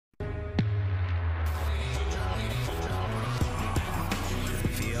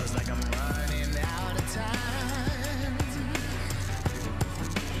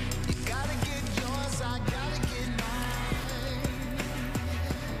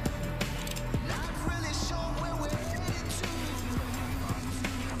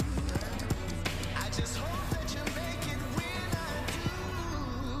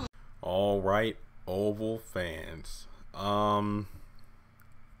right, Oval fans.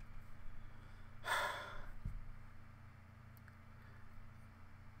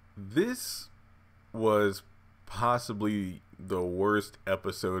 This was possibly the worst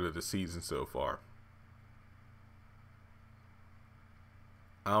episode of the season so far.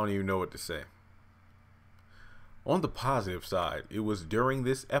 I don't even know what to say. On the positive side, it was during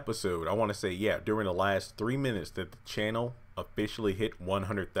this episode, I want to say, yeah, during the last 3 minutes that the channel officially hit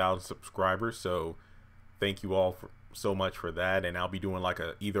 100,000 subscribers. So thank you all so much for that. And I'll be doing like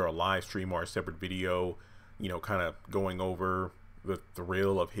either a live stream or a separate video, kind of going over the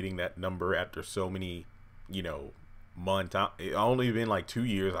thrill of hitting that number after so many, months. It only been like 2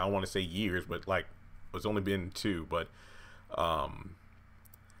 years. I don't want to say years, but like it's only been 2. But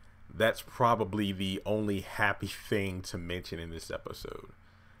that's probably the only happy thing to mention in this episode.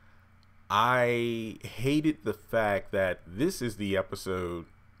 I hated the fact that this is the episode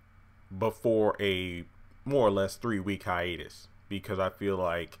before a more or less 3-week hiatus, because I feel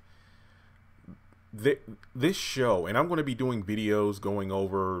like this show, and I'm going to be doing videos going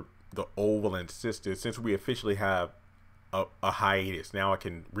over the Oval and Sisters since we officially have a hiatus. Now I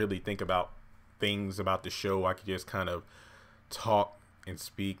can really think about things about the show. I can just kind of talk and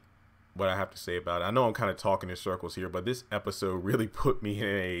speak what I have to say about it. I know I'm kind of talking in circles here, but this episode really put me in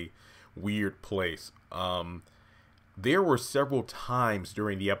a weird place. There were several times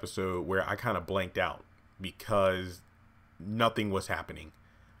during the episode where I kind of blanked out because nothing was happening.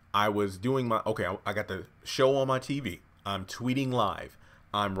 I was doing I got the show on my TV. I'm tweeting live.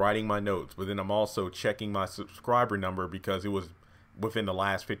 I'm writing my notes, but then I'm also checking my subscriber number because it was within the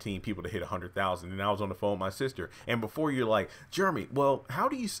last 15 people to hit 100,000, and I was on the phone with my sister. And before you're like, Jeremy, well, how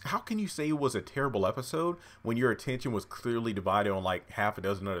can you say it was a terrible episode when your attention was clearly divided on like half a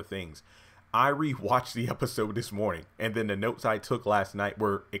dozen other things? I rewatched the episode this morning, and then the notes I took last night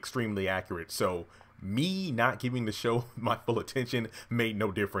were extremely accurate. So me not giving the show my full attention made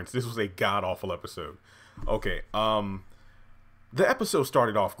no difference. This was a god-awful episode. Okay, the episode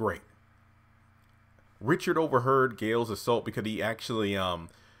started off great. Richard overheard Gail's assault because he actually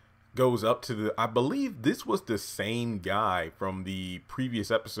goes up to I believe this was the same guy from the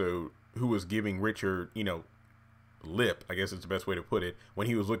previous episode who was giving Richard, lip, I guess is the best way to put it, when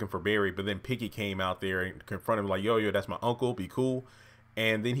he was looking for Barry. But then Piggy came out there and confronted him like, yo, that's my uncle, be cool.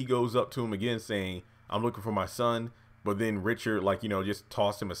 And then he goes up to him again saying, I'm looking for my son. But then Richard, just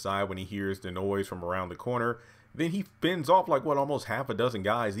tossed him aside when he hears the noise from around the corner. Then he fends off like almost half a dozen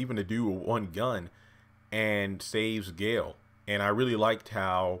guys, even to do with one gun, and saves Gail. And I really liked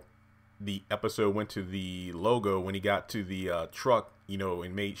how the episode went to the logo when he got to the truck,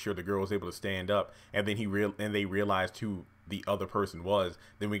 and made sure the girl was able to stand up. And then they realized who the other person was.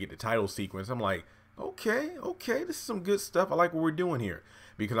 Then we get the title sequence. I'm like, okay, this is some good stuff. I like what we're doing here,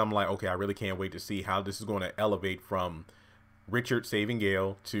 because I'm like, okay, I really can't wait to see how this is going to elevate from Richard saving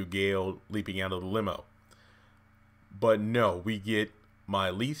Gail to Gail leaping out of the limo. But no, we get my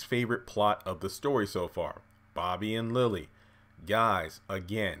least favorite plot of the story so far. Bobby and Lily. Guys,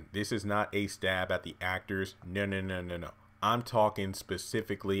 again, this is not a stab at the actors. No. I'm talking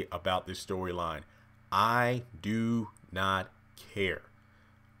specifically about this storyline. I do not care.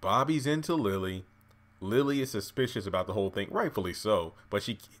 Bobby's into Lily. Lily is suspicious about the whole thing, rightfully so, but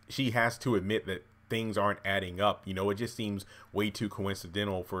she has to admit that things aren't adding up. It just seems way too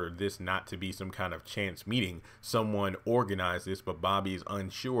coincidental for this not to be some kind of chance meeting. Someone organized this, but Bobby is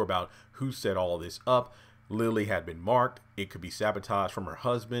unsure about who set all this up. Lily had been marked. It could be sabotage from her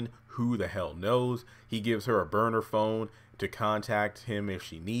husband. Who the hell knows? He gives her a burner phone to contact him if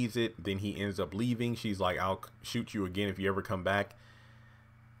she needs it. Then he ends up leaving. She's like, I'll shoot you again if you ever come back.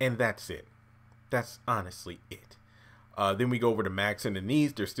 And that's it. That's honestly it. Then we go over to Max and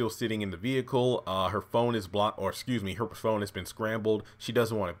Denise. They're still sitting in the vehicle. Her phone is blocked, or excuse me, her phone has been scrambled. She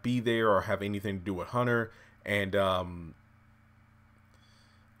doesn't want to be there or have anything to do with Hunter. And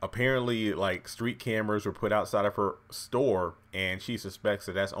apparently, like, street cameras were put outside of her store, and she suspects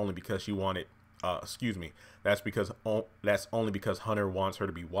that that's only because she wanted. That's only because Hunter wants her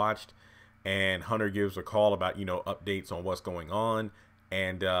to be watched. And Hunter gives a call about updates on what's going on.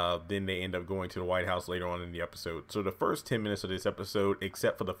 And then they end up going to the White House later on in the episode. So the first 10 minutes of this episode,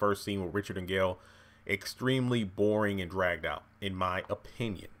 except for the first scene with Richard and Gail, extremely boring and dragged out, in my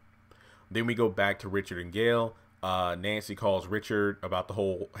opinion. Then we go back to Richard and Gail. Nancy calls Richard about the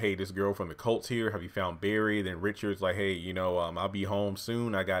whole, hey, this girl from the cult's here. Have you found Barry? Then Richard's like, hey, I'll be home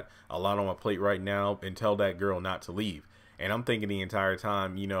soon. I got a lot on my plate right now. And tell that girl not to leave. And I'm thinking the entire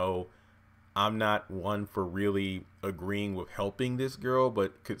time, I'm not one for really agreeing with helping this girl,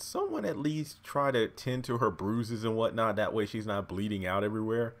 but could someone at least try to tend to her bruises and whatnot? That way she's not bleeding out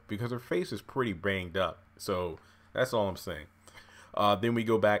everywhere, because her face is pretty banged up. So that's all I'm saying. Then we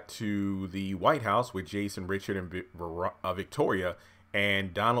go back to the White House with Jason, Richard, and Victoria,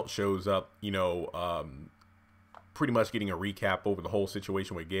 and Donald shows up, pretty much getting a recap over the whole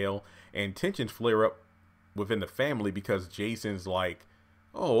situation with Gail, and tensions flare up within the family because Jason's like,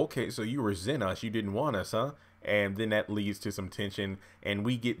 oh, okay, so you resent us, you didn't want us, huh? And then that leads to some tension, and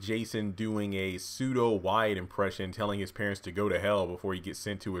we get Jason doing a pseudo Wyatt impression, telling his parents to go to hell before he gets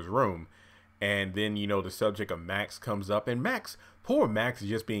sent to his room. And then, the subject of Max comes up, and poor Max is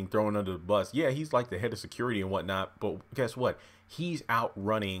just being thrown under the bus. Yeah, he's like the head of security and whatnot, but guess what? He's out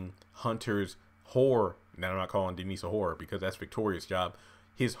running Hunter's whore. Now, I'm not calling Denise a whore because that's Victoria's job.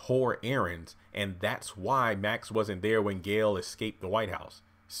 His whore errands, and that's why Max wasn't there when Gail escaped the White House.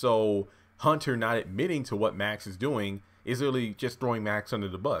 So Hunter not admitting to what Max is doing is really just throwing Max under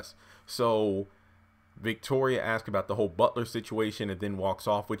the bus. So Victoria asks about the whole Butler situation and then walks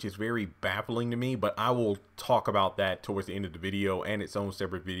off, which is very baffling to me, but I will talk about that towards the end of the video and its own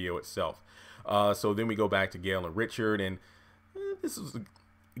separate video itself. So then we go back to Gail and Richard, and this is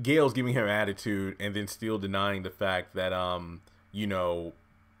Gail's giving him attitude and then still denying the fact that,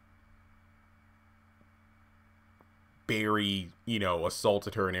 Barry,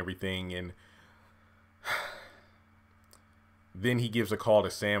 assaulted her and everything. And then he gives a call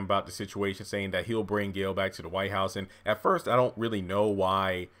to Sam about the situation, saying that he'll bring Gail back to the White House. And at first, I don't really know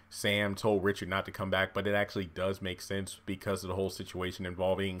why Sam told Richard not to come back, but it actually does make sense because of the whole situation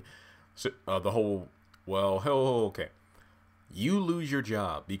involving okay. You lose your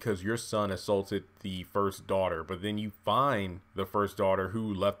job because your son assaulted the first daughter, but then you find the first daughter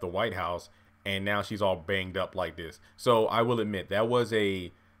who left the White House, and now she's all banged up like this. So I will admit that was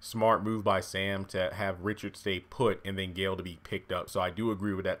a smart move by Sam to have Richard stay put and then Gail to be picked up. So I do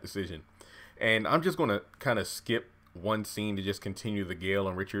agree with that decision. And I'm just going to kind of skip one scene to just continue the Gail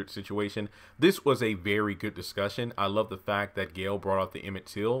and Richard situation. This was a very good discussion. I love the fact that Gail brought up the Emmett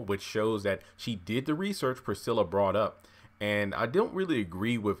Till, which shows that she did the research Priscilla brought up. And I don't really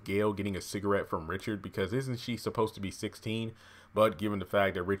agree with Gail getting a cigarette from Richard, because isn't she supposed to be 16? But given the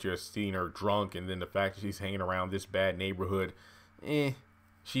fact that Richard has seen her drunk, and then the fact that she's hanging around this bad neighborhood,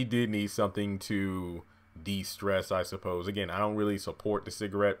 she did need something to de-stress, I suppose. Again, I don't really support the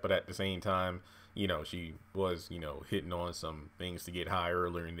cigarette, but at the same time, she was, hitting on some things to get high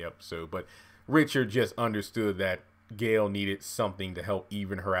earlier in the episode. But Richard just understood that Gail needed something to help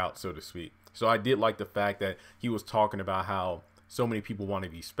even her out, so to speak. So I did like the fact that he was talking about how so many people want to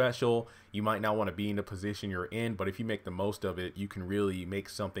be special. You might not want to be in the position you're in, but if you make the most of it, you can really make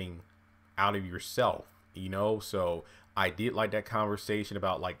something out of yourself, So I did like that conversation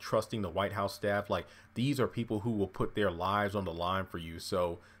about like trusting the White House staff. Like, these are people who will put their lives on the line for you.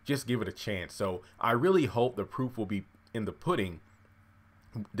 So just give it a chance. So I really hope the proof will be in the pudding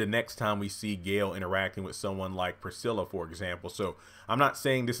the next time we see Gail interacting with someone like Priscilla, for example. So I'm not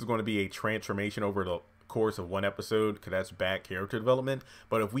saying this is going to be a transformation over the course of one episode, because that's bad character development.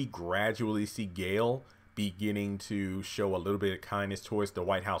 But if we gradually see Gail beginning to show a little bit of kindness towards the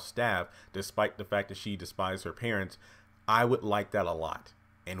White House staff, despite the fact that she despises her parents, I would like that a lot.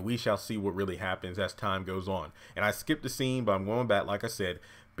 And we shall see what really happens as time goes on. And I skipped the scene, but I'm going back. Like I said,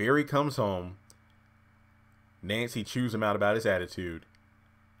 Barry comes home. Nancy chews him out about his attitude.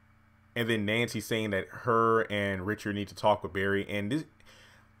 And then Nancy saying that her and Richard need to talk with Barry. And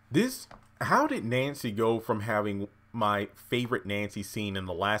how did Nancy go from having my favorite Nancy scene in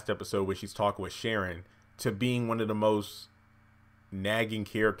the last episode where she's talking with Sharon to being one of the most nagging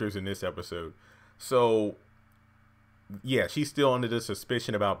characters in this episode? So yeah, she's still under the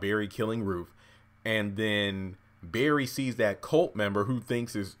suspicion about Barry killing Ruth. And then Barry sees that cult member who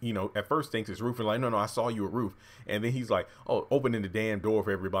thinks is, at first thinks it's Ruth, and like, no, I saw you at Ruth. And then he's like, oh, opening the damn door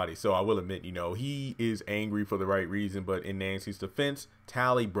for everybody. So I will admit, he is angry for the right reason, but in Nancy's defense,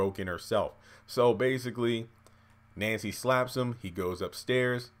 Tally broke in herself. So basically, Nancy slaps him. He goes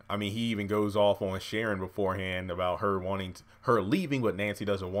upstairs. I mean, he even goes off on Sharon beforehand about her leaving, but Nancy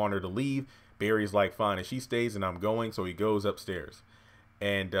doesn't want her to leave. Barry's like, fine, if she stays, and I'm going. So he goes upstairs.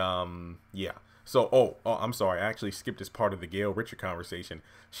 And yeah. So, I'm sorry. I actually skipped this part of the Gail Richard conversation.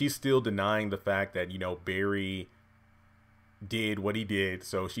 She's still denying the fact that, Barry did what he did.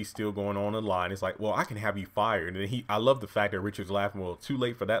 So she's still going on the line. It's like, well, I can have you fired. And then I love the fact that Richard's laughing. Well, too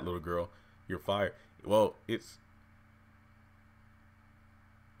late for that, little girl. You're fired. Well,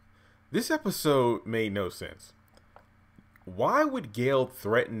 this episode made no sense. why would Gail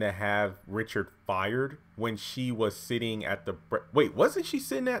threaten to have Richard fired when she was sitting at the wait, wasn't she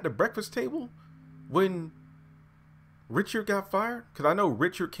sitting at the breakfast table when Richard got fired? Because I know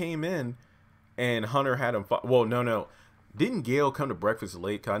Richard came in and Hunter had him well, no. Didn't Gail come to breakfast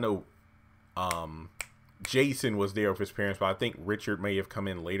late? Because I know Jason was there with his parents, but I think Richard may have come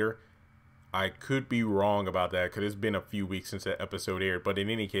in later. I could be wrong about that because it's been a few weeks since that episode aired. But in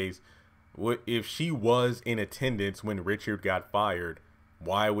any case, what if she was in attendance when Richard got fired?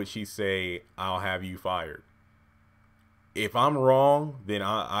 Why would she say, "I'll have you fired"? If I'm wrong, then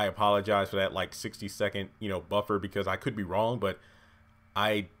I apologize for that like 60-second buffer, because I could be wrong, but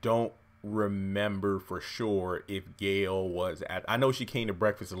I don't remember for sure if Gail was at. I know she came to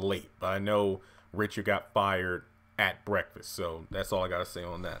breakfast late, but I know Richard got fired at breakfast. So that's all I gotta say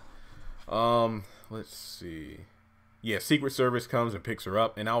on that. Let's see. Yeah, Secret Service comes and picks her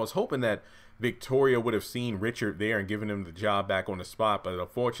up, and I was hoping that Victoria would have seen Richard there and given him the job back on the spot, but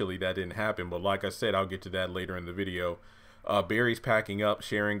unfortunately that didn't happen. But like I said, I'll get to that later in the video. Barry's packing up.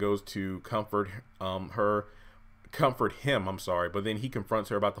 Sharon goes to comfort him, I'm sorry, but then he confronts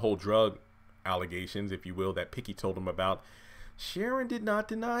her about the whole drug allegations, if you will, that Picky told him about. Sharon did not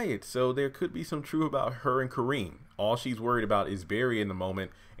deny it, so there could be some truth about her and Kareem. All she's worried about is Barry in the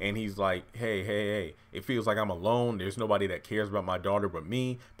moment, and he's like, hey, it feels like I'm alone. There's nobody that cares about my daughter but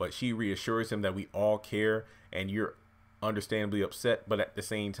me. But she reassures him that we all care, and you're understandably upset, but at the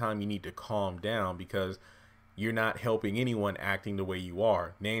same time, you need to calm down because you're not helping anyone acting the way you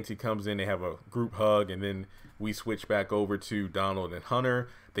are. Nancy comes in, they have a group hug, and then we switch back over to Donald and Hunter.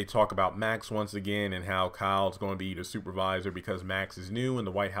 They talk about Max once again and how Kyle's going to be the supervisor because Max is new and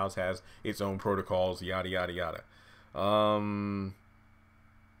the White House has its own protocols, yada, yada, yada.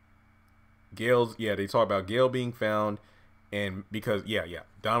 They talk about Gail being found, and because,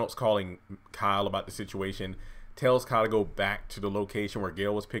 Donald's calling Kyle about the situation, tells Kyle to go back to the location where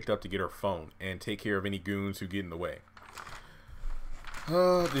Gail was picked up to get her phone and take care of any goons who get in the way.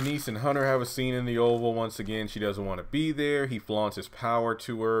 Denise and Hunter have a scene in the Oval once again. She doesn't want to be there. He flaunts his power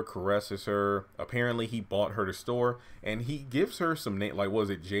to her, caresses her. Apparently, he bought her the store, and he gives her some name, like, was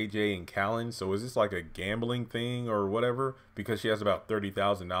it JJ and Callan? So is this like a gambling thing or whatever? Because she has about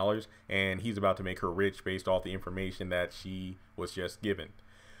 $30,000, and he's about to make her rich based off the information that she was just given.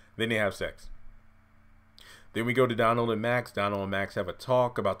 Then they have sex. Then we go to Donald and Max. Donald and Max have a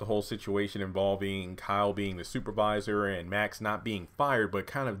talk about the whole situation involving Kyle being the supervisor and Max not being fired, but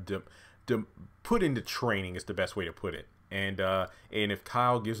kind of put into training is the best way to put it. And if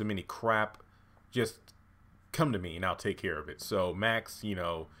Kyle gives him any crap, just come to me and I'll take care of it. So Max, he's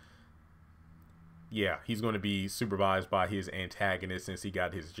going to be supervised by his antagonist since he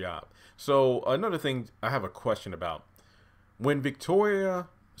got his job. So another thing I have a question about. When Victoria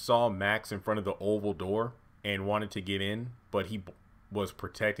saw Max in front of the Oval door and wanted to get in, but he was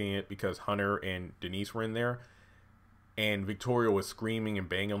protecting it because Hunter and Denise were in there, and Victoria was screaming and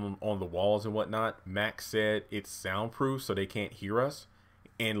banging on the walls and whatnot, Max said it's soundproof so they can't hear us.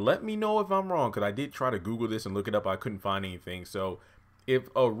 And let me know if I'm wrong, because I did try to Google this and look it up. I couldn't find anything. So if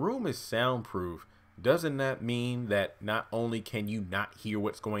a room is soundproof, doesn't that mean that not only can you not hear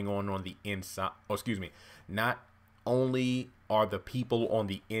what's going on the inside, not only are the people on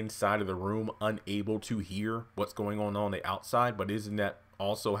the inside of the room unable to hear what's going on the outside, but isn't that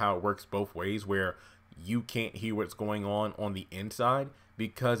also how it works both ways, where you can't hear what's going on the inside?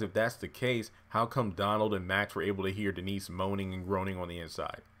 Because if that's the case, how come Donald and Max were able to hear Denise moaning and groaning on the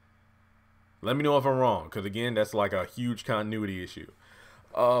inside? Let me know if I'm wrong, because again, that's like a huge continuity issue.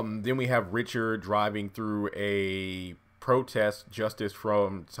 Then we have Richard driving through a protest justice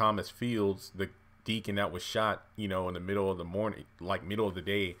from Thomas Fields, the deacon that was shot, in the middle of the morning, like middle of the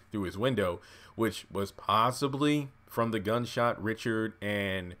day, through his window, which was possibly from the gunshot Richard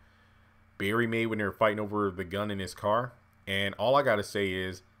and Barry made when they were fighting over the gun in his car. And all I gotta say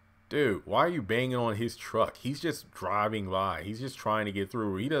is, dude, why are you banging on his truck? He's just driving by. He's just trying to get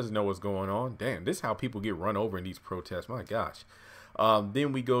through. He doesn't know what's going on. Damn, this is how people get run over in these protests. My gosh.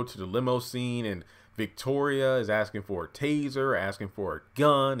 Then we go to the limo scene, and Victoria is asking for a taser, asking for a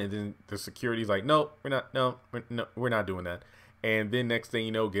gun, and then the security's like, nope, we're not doing that. And then next thing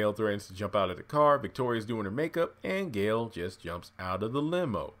you know, Gail threatens to jump out of the car. Victoria's doing her makeup, and Gail just jumps out of the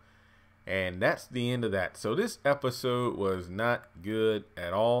limo. And that's the end of that. So this episode was not good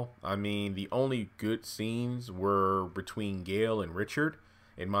at all. I mean, the only good scenes were between Gail and Richard,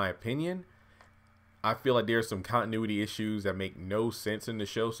 in my opinion. I feel like there's some continuity issues that make no sense in the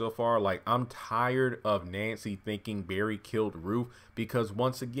show so far. Like, I'm tired of Nancy thinking Barry killed Ruth, because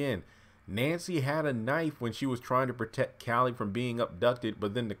once again, Nancy had a knife when she was trying to protect Callie from being abducted,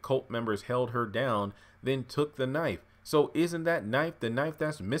 but then the cult members held her down, then took the knife. So isn't that knife the knife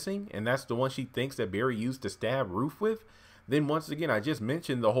that's missing? And that's the one she thinks that Barry used to stab Ruth with? Then once again, I just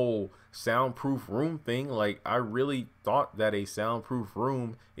mentioned the whole soundproof room thing. Like, I really thought that a soundproof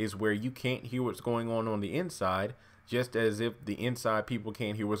room is where you can't hear what's going on the inside, just as if the inside people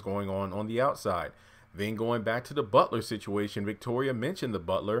can't hear what's going on the outside. Then going back to the butler situation, Victoria mentioned the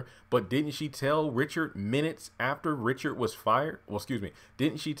butler, but didn't she tell Richard minutes after Richard was fired? Well, excuse me.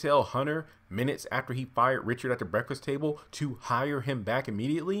 Didn't she tell Hunter minutes after he fired Richard at the breakfast table to hire him back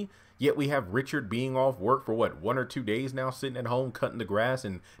immediately? Yet we have Richard being off work for what, 1 or 2 days now, sitting at home cutting the grass,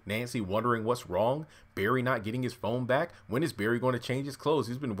 and Nancy wondering what's wrong. Barry not getting his phone back. When is Barry going to change his clothes?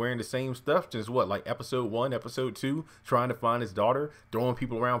 He's been wearing the same stuff since what, like episode 1, episode 2, trying to find his daughter, throwing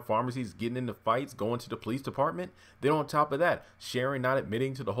people around pharmacies, getting into fights, going to the police department. Then on top of that, Sharon not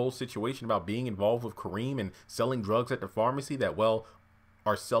admitting to the whole situation about being involved with Kareem and selling drugs at the pharmacy that, well,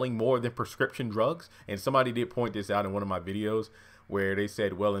 are selling more than prescription drugs. And somebody did point this out in one of my videos, where they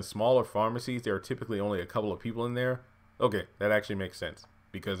said, well, in smaller pharmacies, there are typically only a couple of people in there. Okay, that actually makes sense,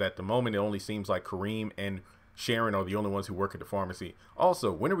 because at the moment, it only seems like Kareem and Sharon are the only ones who work at the pharmacy. Also,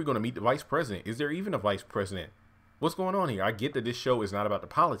 when are we going to meet the vice president? Is there even a vice president? What's going on here? I get that this show is not about the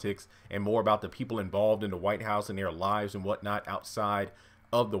politics and more about the people involved in the White House and their lives and whatnot outside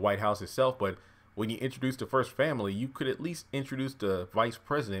of the White House itself. But when you introduce the first family, you could at least introduce the vice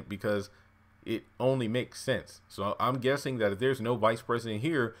president, because it only makes sense. So I'm guessing that if there's no vice president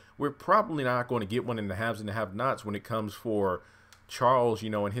here, we're probably not going to get one in the haves and the have-nots when it comes for Charles, you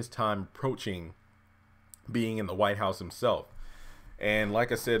know, in his time approaching being in the White House himself. And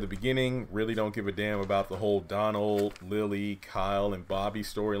like I said at the beginning, really don't give a damn about the whole Donald, Lily, Kyle, and Bobby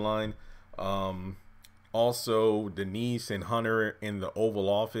storyline. Also, Denise and Hunter in the Oval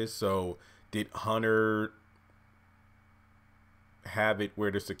Office. So did Hunter have it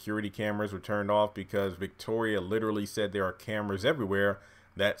where the security cameras were turned off? Because Victoria literally said there are cameras everywhere.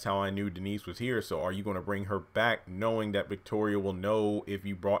 That's how I knew Denise was here. So are you going to bring her back knowing that Victoria will know if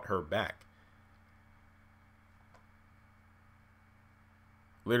you brought her back?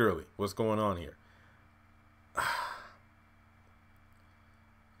 Literally, what's going on here?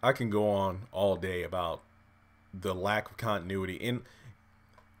 I can go on all day about the lack of continuity. And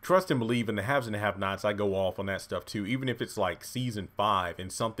trust and believe in the haves and the have-nots, I go off on that stuff too. Even if it's like season 5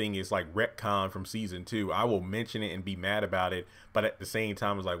 and something is like retcon from season 2, I will mention it and be mad about it. But at the same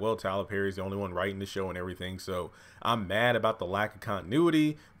time, it's like, well, Tyler Perry's the only one writing the show and everything. So I'm mad about the lack of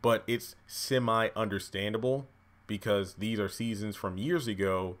continuity, but it's semi-understandable because these are seasons from years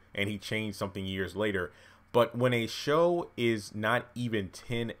ago and he changed something years later. But when a show is not even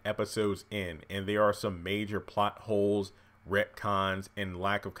 10 episodes in and there are some major plot holes, retcons, and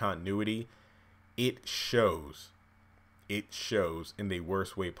lack of continuity, it shows in the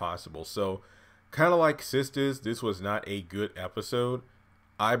worst way possible. So kind of like Sisters, this was not a good episode.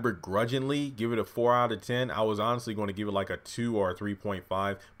 I begrudgingly give it a 4 out of 10. I was honestly going to give it like a 2 or a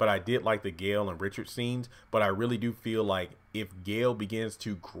 3.5, but I did like the Gail and Richard scenes. But I really do feel like if Gail begins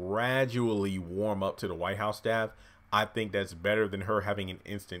to gradually warm up to the White House staff, I think that's better than her having an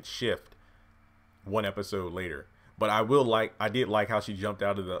instant shift 1 episode later. But I did like how she jumped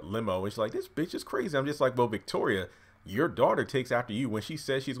out of the limo and she's like, this bitch is crazy. I'm just like, well, Victoria, your daughter takes after you. When she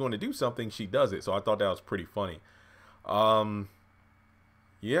says she's going to do something, she does it. So I thought that was pretty funny.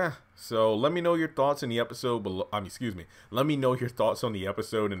 Yeah, so let me know your thoughts in the episode below. Let me know your thoughts on the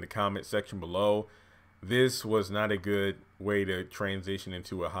episode in the comment section below. This was not a good way to transition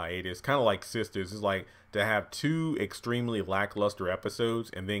into a hiatus. Kind of like Sisters. It's like to have 2 extremely lackluster episodes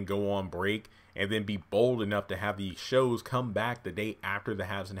and then go on break and then be bold enough to have these shows come back the day after the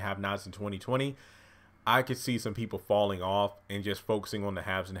haves and have-nots in 2020. I could see some people falling off and just focusing on the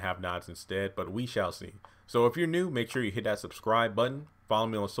haves and have-nots instead, but we shall see. So if you're new, make sure you hit that subscribe button. Follow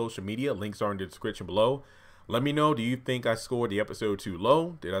me on social media. Links are in the description below. Let me know, do you think I scored the episode too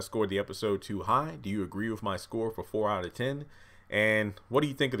low? Did I score the episode too high? Do you agree with my score for 4 out of 10? And what do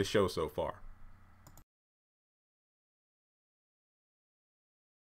you think of the show so far?